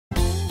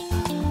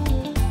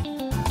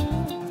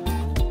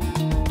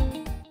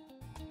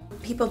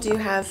people do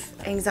have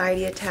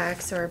anxiety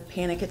attacks or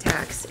panic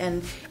attacks,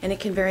 and it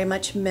can very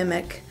much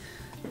mimic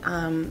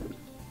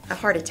a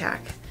heart attack.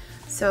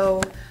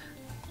 So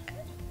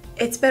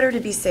it's better to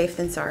be safe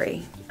than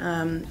sorry.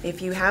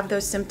 If you have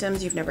those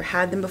symptoms, you've never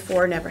had them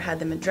before, never had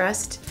them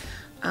addressed,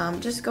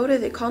 just call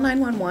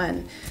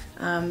 911.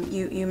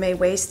 You may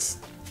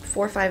waste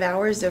 4 or 5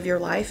 hours of your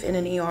life in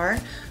an ER,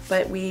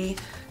 but we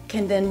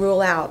can then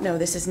rule out, no,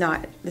 this is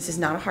not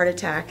a heart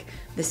attack,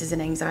 this is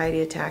an anxiety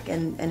attack,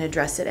 and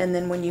address it. And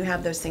then when you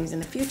have those things in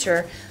the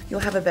future, you'll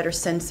have a better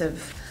sense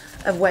of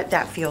what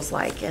that feels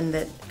like, and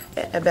that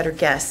a better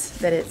guess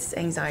that it's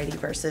anxiety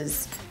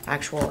versus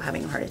actual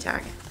having a heart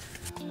attack.